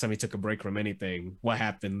 the last time he took a break from anything, what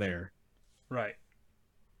happened there? Right.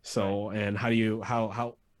 So, right. And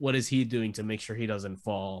what is he doing to make sure he doesn't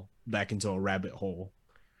fall back into a rabbit hole?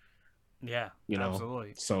 Yeah,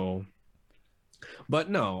 absolutely. So, but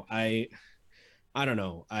no, I don't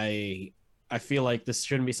know. I feel like this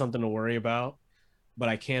shouldn't be something to worry about. But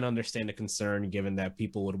I can't understand the concern given that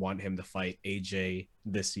people would want him to fight AJ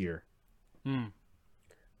this year.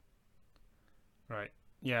 Right.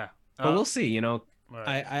 Yeah. But we'll see,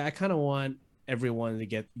 Right. I kind of want everyone to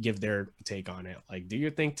give their take on it. Like, do you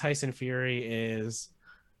think Tyson Fury is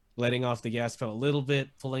letting off the gas pedal a little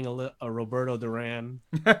bit, pulling a Roberto Duran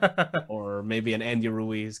or maybe an Andy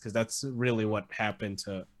Ruiz? Because that's really what happened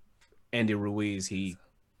to Andy Ruiz. He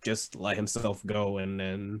just let himself go and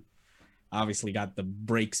then obviously got the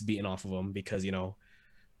brakes beaten off of him because,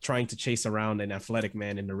 trying to chase around an athletic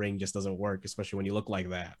man in the ring just doesn't work, especially when you look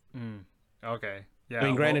like that. Okay. Yeah. I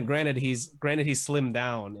mean, granted, he's slimmed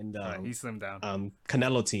down in the he slimmed down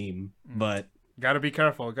Canelo team, but gotta be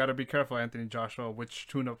careful. Gotta be careful, Anthony Joshua, which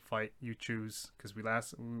tune-up fight you choose, because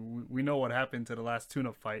we know what happened to the last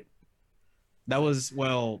tune-up fight. That was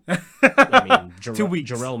I mean, 2 weeks.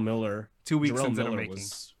 Jarrell Miller. 2 weeks Jarrell into Miller the making.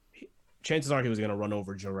 Chances are he was going to run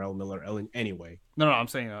over Jarrell Miller anyway. No, I'm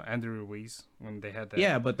saying Andrew Ruiz when they had that.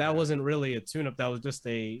 Yeah, but that wasn't really a tune-up. That was just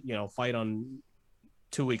a fight on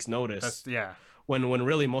 2 weeks' notice. When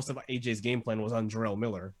really most of AJ's game plan was on Jarrell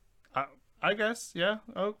Miller. I guess, yeah.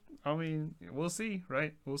 Oh, I mean, we'll see,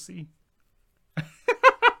 right? We'll see.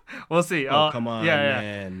 We'll see. Oh, come on,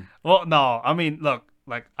 man. Well, no, I mean, look.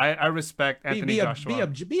 Like I respect Anthony Joshua.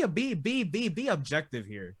 Be objective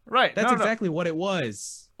here. Right. That's exactly what it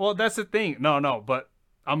was. Well, that's the thing. No, but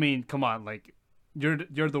I mean, come on, like you're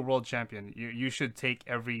the world champion. You should take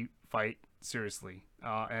every fight seriously.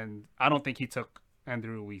 And I don't think he took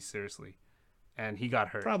Andrew Ruiz seriously. And he got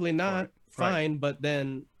hurt. Probably not. Fine, right. But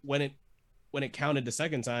then when it counted the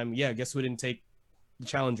second time, yeah, guess who didn't take the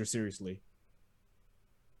challenger seriously?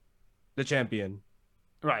 The champion.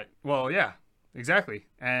 Right. Well, yeah. Exactly,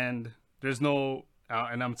 and there's no,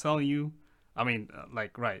 and I'm telling you, I mean,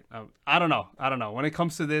 right. I don't know. When it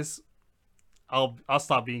comes to this, I'll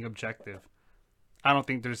stop being objective. I don't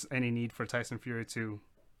think there's any need for Tyson Fury to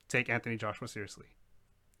take Anthony Joshua seriously.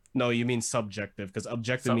 No, you mean subjective, because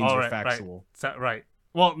objective means you're factual. Right.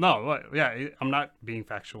 Well, no, yeah, I'm not being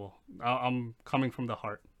factual. I'm coming from the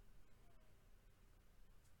heart.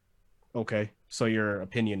 Okay, so you're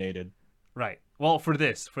opinionated. Right. Well, for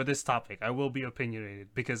this topic, I will be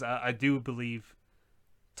opinionated because I do believe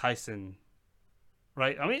Tyson.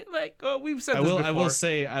 Right. I mean, like we've said. I will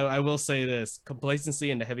say this: complacency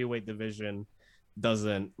in the heavyweight division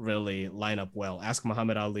doesn't really line up well. Ask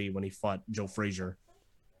Muhammad Ali when he fought Joe Frazier.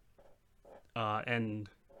 And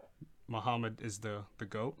Muhammad is the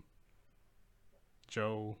GOAT.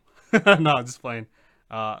 Joe. No, just playing.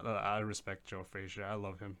 I respect Joe Frazier. I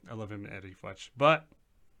love him. I love him and Eddie Fletch. But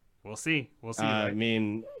we'll see. We'll see, I right?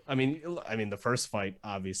 mean, the first fight,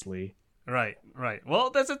 obviously. Right, right. Well,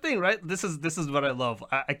 that's the thing, right? This is what I love.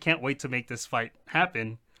 I can't wait to make this fight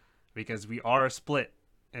happen because we are split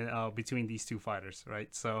between these two fighters,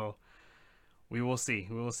 right? So we will see.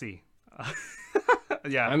 We will see.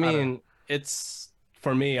 Yeah, I I don't know. mean, it's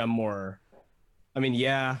for me. I'm more. I mean,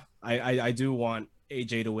 yeah, I do want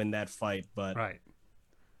AJ to win that fight, but Right.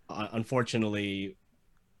 unfortunately,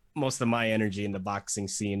 most of my energy in the boxing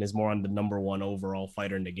scene is more on the number one overall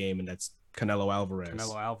fighter in the game, and that's Canelo Canelo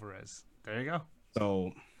Alvarez. Alvarez. There you go.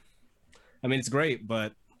 So, I mean, it's great,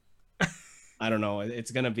 but I don't know.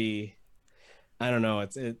 It's gonna be. I don't know.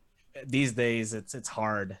 These days. It's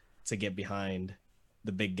hard to get behind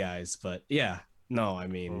the big guys, but yeah, no, I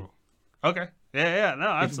mean, Oh. Okay. Yeah, yeah. No,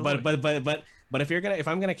 if absolutely. but if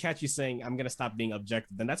I'm gonna catch you saying I'm gonna stop being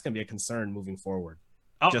objective, then that's gonna be a concern moving forward.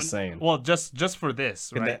 Oh, Just saying. well, just for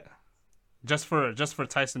this, And right? that Just for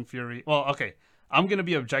Tyson Fury. Well, okay. I'm gonna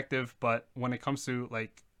be objective, but when it comes to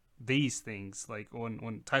like these things, like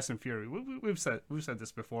when Tyson Fury, we've said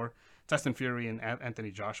this before. Tyson Fury and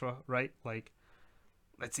Anthony Joshua, right? Like,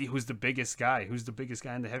 let's see who's the biggest guy. Who's the biggest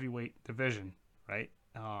guy in the heavyweight division, right?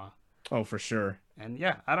 oh, for sure. And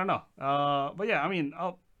yeah, I don't know. But yeah, I mean,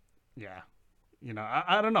 yeah,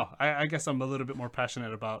 I don't know. I guess I'm a little bit more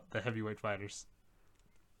passionate about the heavyweight fighters.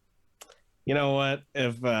 You know what?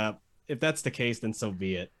 If that's the case, then so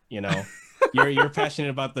be it. You're passionate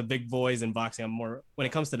about the big boys in boxing. I'm more when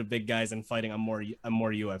it comes to the big guys and fighting. I'm more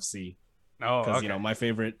UFC Oh, because okay. my Yeah,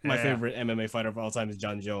 favorite MMA fighter of all time is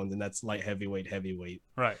John Jones, and that's light heavyweight.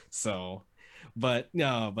 right. So, but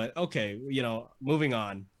no, but okay. Moving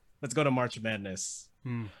on. Let's go to March Madness.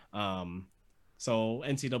 Hmm. Um, so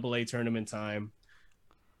NCAA tournament time.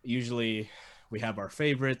 Usually, we have our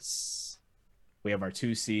favorites. We have our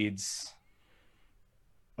two seeds,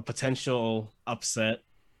 a potential upset,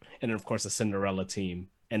 and then of course a Cinderella team.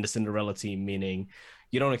 And the Cinderella team meaning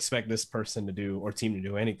you don't expect this person to do or team to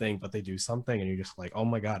do anything, but they do something, and you're just like, oh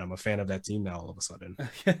my god, I'm a fan of that team now all of a sudden.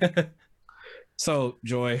 So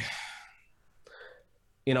Joy,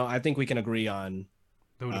 I think we can agree on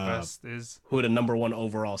Who the uh, best is? who the number one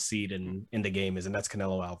overall seed in the game is, and that's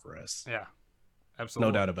Canelo Alvarez. Yeah, No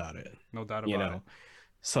absolutely. doubt about it. No doubt You about it. know.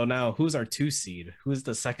 So now, who's our two seed? Who's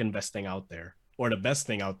the second best thing out there, or the best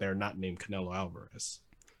thing out there, not named Canelo Alvarez?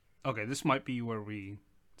 Okay, this might be where we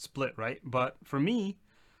split, right? But for me,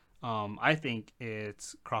 I think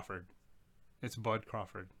it's Crawford. It's Bud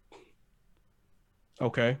Crawford.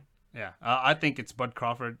 Okay. Yeah, I think it's Bud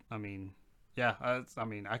Crawford. I mean, yeah, I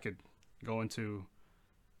mean, I could go into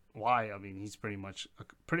why. I mean, he's pretty much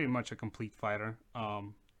a complete fighter.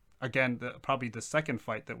 Again, probably the second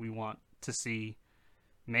fight that we want to see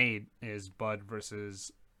made is Bud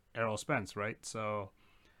versus Errol Spence, right? So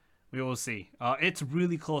we will see. It's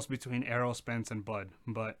really close between Errol Spence and Bud,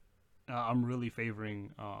 but I'm really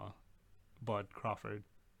favoring Bud Crawford.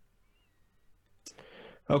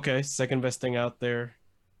 Okay. Second best thing out there.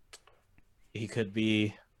 He could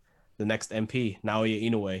be the next MP, Naoya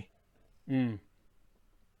Inoue. Mm.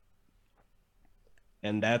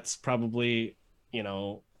 And that's probably,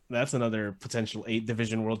 that's another potential 8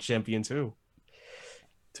 division world champion too,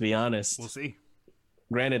 to be We'll honest. see.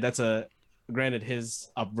 Granted, granted his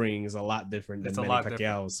upbringing is a lot different It's than a Manny lot different.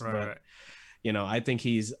 Pacquiao's, Right, but right. I think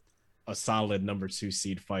he's a solid number two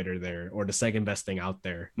seed fighter there, or the second best thing out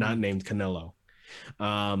there, not Mm. named Canelo.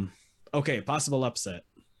 Um, okay, possible upset.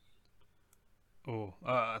 Oh,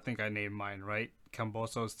 I think I named mine right.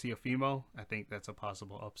 Camboso's Tiafimo. I think that's a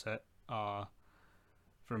possible upset.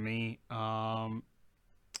 For me. Oh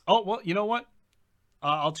well, you know what?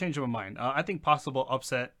 I'll change my mind. I think possible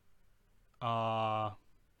upset. Uh,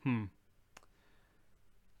 hmm.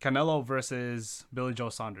 Canelo versus Billy Joe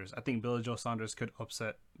Saunders. I think Billy Joe Saunders could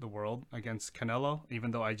upset the world against Canelo, even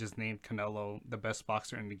though I just named Canelo the best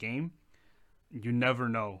boxer in the game. You never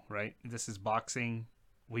know, right? This is boxing.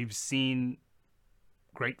 We've seen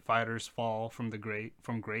great fighters fall from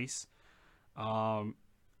grace. Um,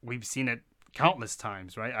 we've seen it countless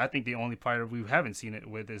times, right? I think the only fighter we haven't seen it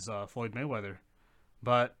with is Floyd Mayweather.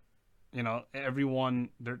 But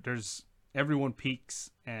there's everyone peaks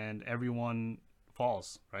and everyone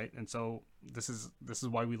falls, right? And so this is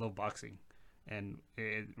why we love boxing, and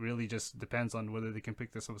it really just depends on whether they can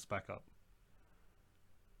pick this back up.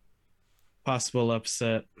 Possible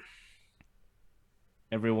upset.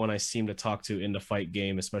 Everyone I seem to talk to in the fight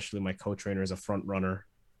game, especially my co-trainer, is a front runner.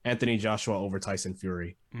 Anthony Joshua over Tyson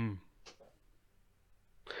Fury. Mm.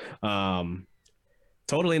 Um,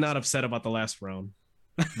 Totally not upset about the last round,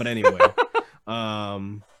 but anyway.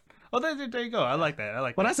 Um, Oh, there you go. I like that. I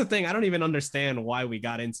like Well, that. that's the thing. I don't even understand why we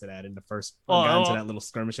got into that in the first, Oh, or got into oh, that little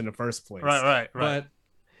skirmish in the first right, place. right,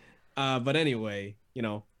 right. But anyway,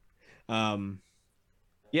 um,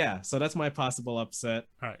 yeah. So that's my possible upset.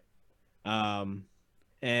 Right. Um,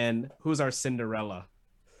 and who's our Cinderella?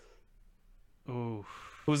 Ooh.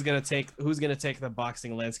 Who's gonna take the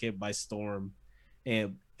boxing landscape by storm,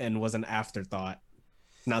 and was an afterthought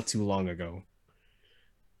not too long ago.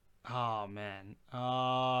 Oh man.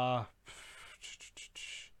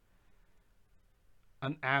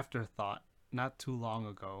 An afterthought not too long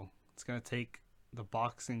ago. It's gonna take the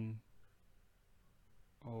boxing.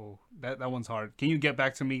 Oh, that one's hard. Can you get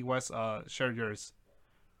back to me, Wes? Share yours.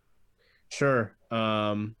 Sure.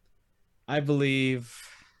 I believe.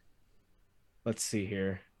 Let's see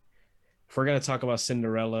here. If we're gonna talk about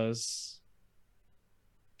Cinderellas,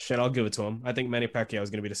 shit, I'll give it to him. I think Manny Pacquiao is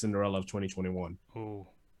gonna be the Cinderella of 2021. Oh,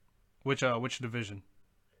 which division?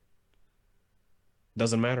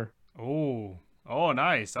 Doesn't matter. Oh, oh,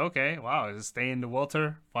 nice. Okay, wow. Is it stay in the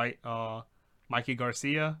welter? Fight Mikey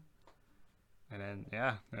Garcia, and then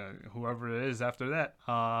yeah, whoever it is after that.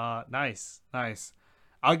 Nice, nice.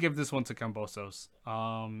 I'll give this one to Cambosos.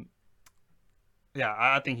 Yeah,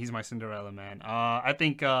 I think he's my Cinderella man. I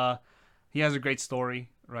think he has a great story,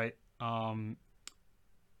 right?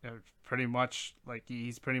 Pretty much like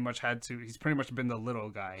he's pretty much had to. He's pretty much been the little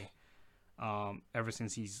guy ever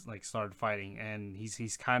since he's like started fighting, and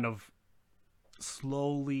he's kind of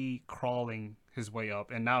slowly crawling his way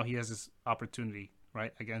up, and now he has this opportunity,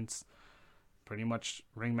 right, against pretty much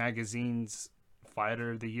Ring Magazine's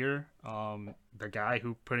Fighter of the Year, the guy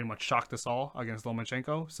who pretty much shocked us all against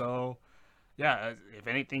Lomachenko. So yeah, if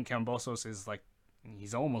anything, Cambosos is like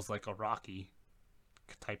he's almost like a Rocky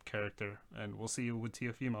type character, and we'll see you with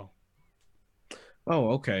Tiafimo. Oh,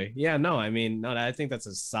 okay. Yeah, no, I mean, no, I think that's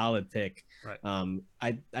a solid pick. Right.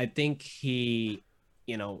 I think he,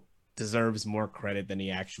 you know, deserves more credit than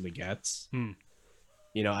he actually gets. Hmm.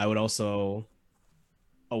 I would also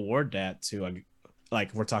award that to like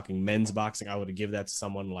if we're talking men's boxing, I would give that to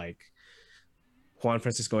someone like Juan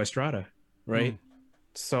Francisco Estrada, Hmm. right?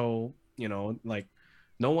 So, like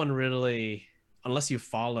no one really, unless you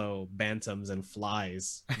follow bantams and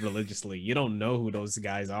flies religiously, you don't know who those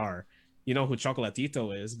guys are. You know who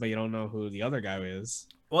Chocolatito is, but you don't know who the other guy is,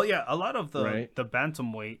 Well, yeah, a lot of the right? the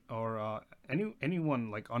bantamweight or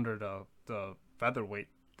anyone like under the featherweight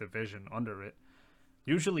division under it,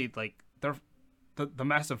 usually like the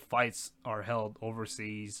massive fights are held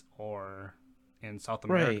overseas or in South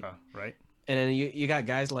Right. America, right? And then you got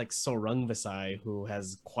guys like Sorung Visai who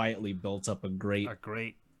has quietly built up a A great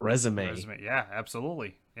great resume, resume. Yeah,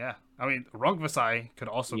 absolutely. Yeah. I mean, Rungvisai could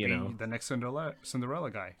also you be know. the next Cinderella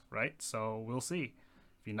guy, right? So we'll see.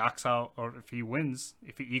 If he knocks out or if he wins,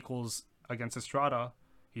 if he equals against Estrada,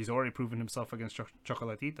 he's already proven himself against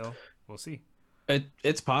Chocolatito. We'll see.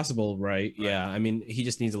 It's possible, right? Right. Yeah. I mean, he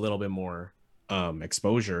just needs a little bit more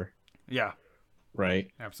exposure, Yeah, right?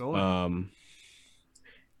 absolutely. Um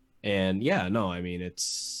and yeah, no, I mean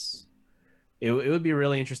it would be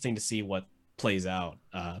really interesting to see what plays out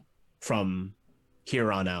from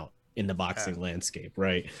here on out in the Yeah. boxing landscape,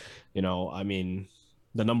 right? I mean,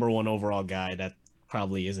 the number one overall guy that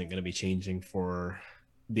probably isn't going to be changing for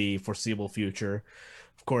the foreseeable future.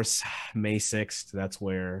 Of course, May 6th, that's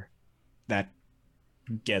where that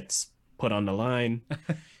gets put on the line.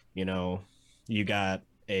 You know, you got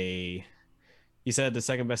a you said the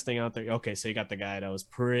second best thing out there. Okay, so you got the guy that was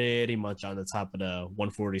pretty much on the top of the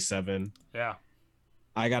 147. Yeah.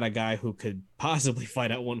 I got a guy who could possibly fight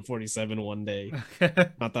at 147 one day.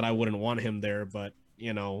 Not that I wouldn't want him there, but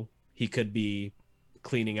he could be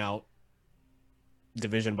cleaning out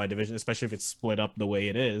division by division, especially if it's split up the way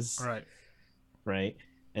it is, Right. right?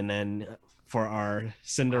 And then for our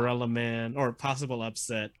Cinderella man or possible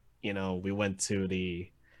upset, we went to the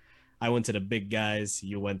I went to the big guys,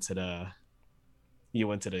 you went to the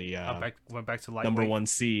Went back to number lightweight. one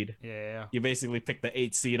seed. Yeah. You basically picked the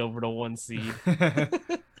 8 seed over the 1 seed.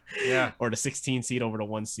 Yeah. Or the 16 seed over the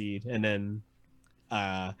 1 seed. And then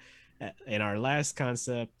uh in our last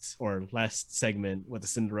concept or last segment with the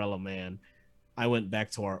Cinderella man, I went back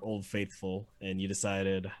to our old faithful and you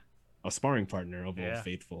decided a sparring partner of old Yeah.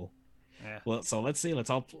 faithful. Yeah. Well, so let's see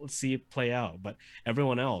it play out. But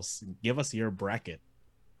everyone else, give us your bracket.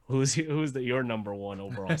 Your number one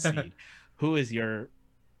overall seed? Who is your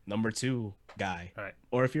number two guy? All right.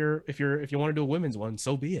 Or if you want to do a women's one,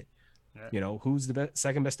 so be it. Yeah. Who's the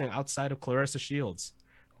second best thing outside of Clarissa Shields?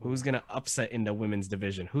 Who's Ooh. gonna upset in the women's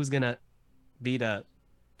division? Who's gonna be the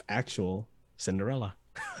actual Cinderella?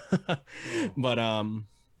 Ooh. But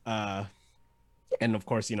uh and of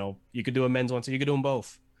course, you could do a men's one, so you could do them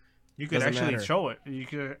both. You could Doesn't actually matter. show it.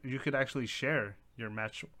 You could actually share your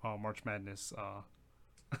March Madness.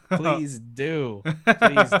 Please do.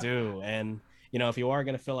 Please do. And, if you are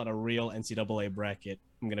going to fill out a real NCAA bracket,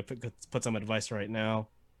 I'm going to put some advice right now.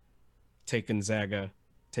 Take Gonzaga,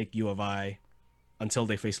 take U of I until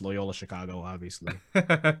they face Loyola Chicago, obviously.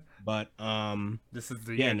 But This is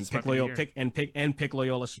the yeah, year. and This might be the year. pick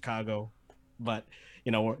Loyola Chicago. But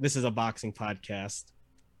this is a boxing podcast.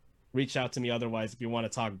 Reach out to me otherwise if you want to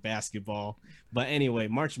talk basketball. But anyway,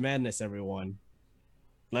 March Madness, everyone.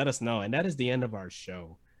 Let us know. And that is the end of our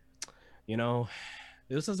show.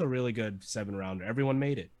 This was a really good 7-rounder. Everyone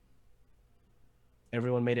made it.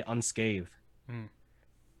 Everyone made it unscathed. Mm.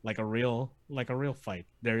 Like a real fight.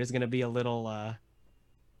 There is gonna be a little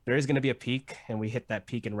there is gonna be a peak, and we hit that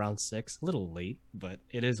peak in round 6. A little late, but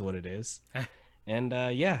it is what it is. And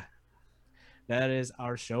yeah, that is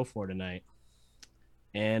our show for tonight.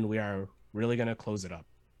 And we are really gonna close it up.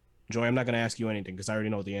 Joy, I'm not gonna ask you anything because I already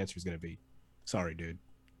know what the answer is gonna be. Sorry, dude.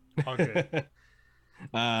 All good.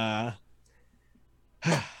 uh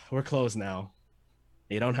we're closed now.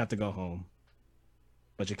 You don't have to go home,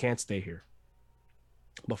 but you can't stay here.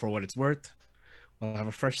 But for what it's worth, we'll have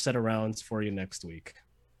a fresh set of rounds for you next week.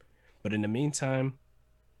 But in the meantime,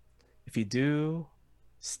 if you do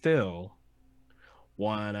still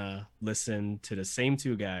want to listen to the same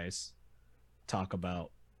two guys talk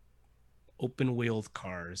about open wheeled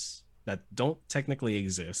cars that don't technically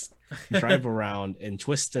exist, drive around in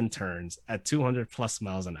twists and turns at 200 plus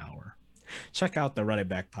miles an hour, check out the Run It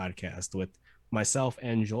Back podcast with myself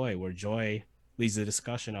and Joy, where Joy leads the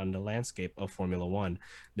discussion on the landscape of Formula One.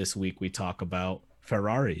 This week we talk about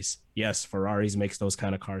Ferraris. Yes, Ferraris makes those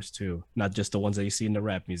kind of cars too, not just the ones that you see in the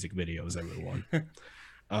rap music videos, everyone.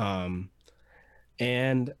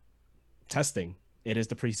 And testing. It is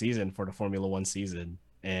the preseason for the Formula One season,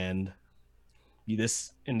 and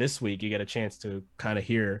this week you get a chance to kind of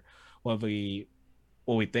hear what we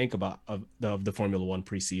think about of the Formula One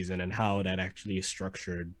preseason and how that actually is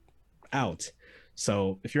structured out.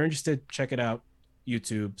 So if you're interested, check it out.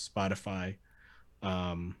 YouTube, Spotify,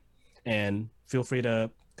 and feel free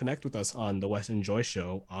to connect with us on the West and Joy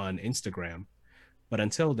Show on Instagram. But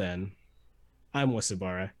until then, I'm Wes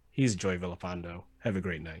Ibarra. He's Joy Villapando. Have a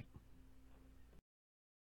great night.